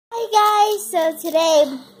guys, so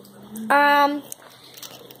today I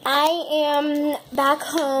am back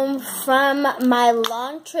home from my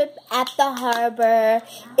long trip at the harbor.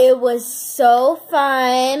 It was so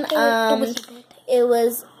fun. It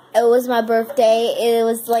was my birthday. It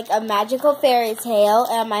was like a magical fairy tale,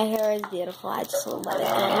 and my hair is beautiful. I just love it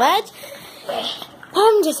so much.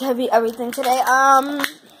 I'm just happy everything today.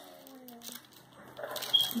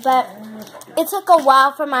 But it took a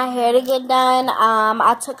while for my hair to get done.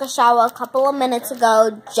 I took a shower a couple of minutes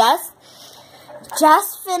ago. Just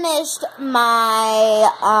finished my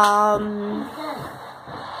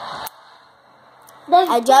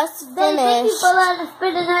I just finished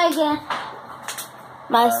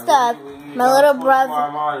my stuff. My little brother.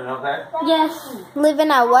 Yes. Leaving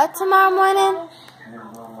at what tomorrow morning?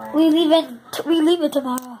 We leave it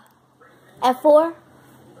tomorrow. At 4?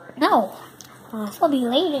 No. It's gonna be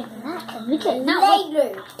later than that. We can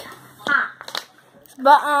later.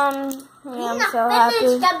 But yeah, I'm so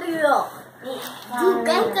happy.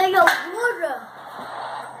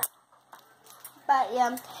 But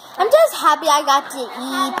yeah, I'm just happy I got to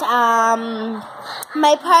eat.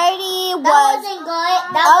 My party was a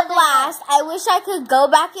blast. I wish I could go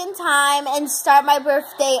back in time and start my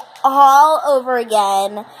birthday all over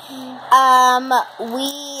again.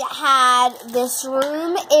 We had this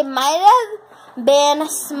room. It might have been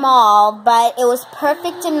small, but it was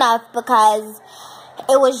perfect enough because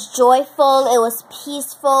it was joyful, it was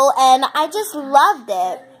peaceful, and I just loved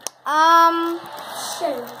it.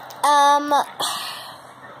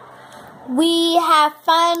 We had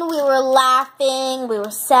fun, we were laughing, we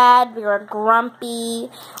were sad, we were grumpy,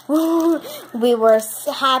 we were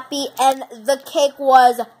happy, and the cake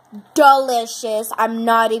was delicious. I'm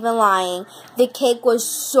not even lying. The cake was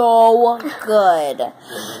so good.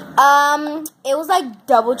 It was like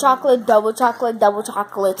double chocolate, double chocolate, double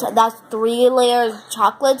chocolate. That's 3 layers of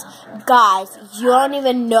chocolates. Guys, you don't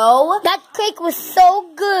even know. That cake was so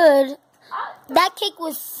good. That cake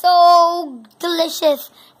was so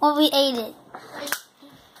delicious when we ate it.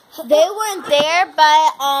 They weren't there,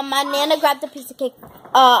 but my Nana grabbed a piece of cake,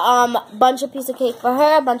 bunch of piece of cake for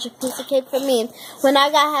her, a bunch of piece of cake for me. When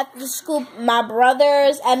I got half the scoop, my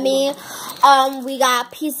brothers and me, we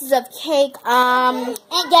got pieces of cake. And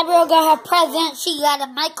Gabrielle got her present. She got a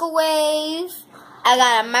microwave. I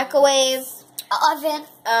got a microwave. Oven.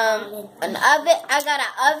 An oven. I got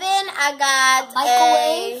an oven. I got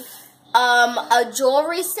microwave. a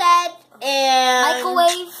jewelry set and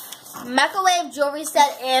microwave jewelry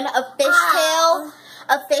set and a fishtail.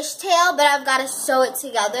 A fishtail, but I've got to sew it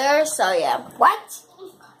together, so yeah. What?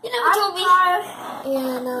 You never told me.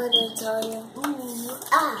 Yeah, no, I didn't tell you.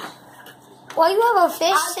 Why you have a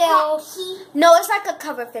fishtail? No, it's like a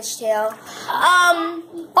cover fishtail.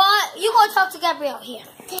 But you gonna talk to Gabrielle here.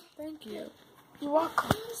 Thank you. You're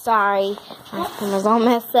welcome. Sorry, my phone was all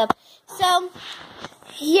messed up. So,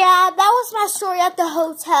 yeah, that was my story at the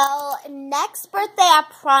hotel. Next birthday, I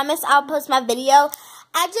promise I'll post my video.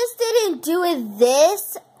 I just didn't do it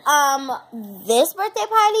this birthday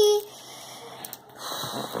party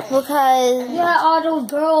because all those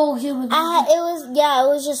girls. it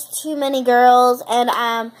was just too many girls, and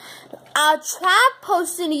I tried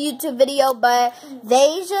posting a YouTube video, but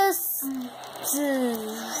they just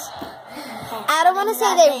I don't want to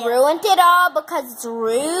say they ruined it all because it's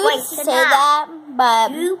rude to say that,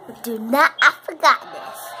 but You do not. I forgot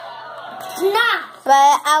this. Nah. But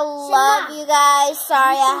I love you guys.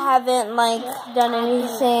 Sorry I haven't done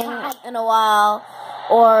anything in a while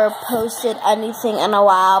or posted anything in a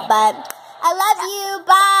while. But I love you.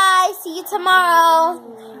 Bye. See you tomorrow.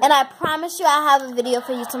 And I promise you I'll have a video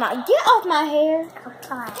for you tomorrow. Get off my hair.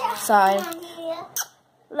 Sorry.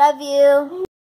 Love you.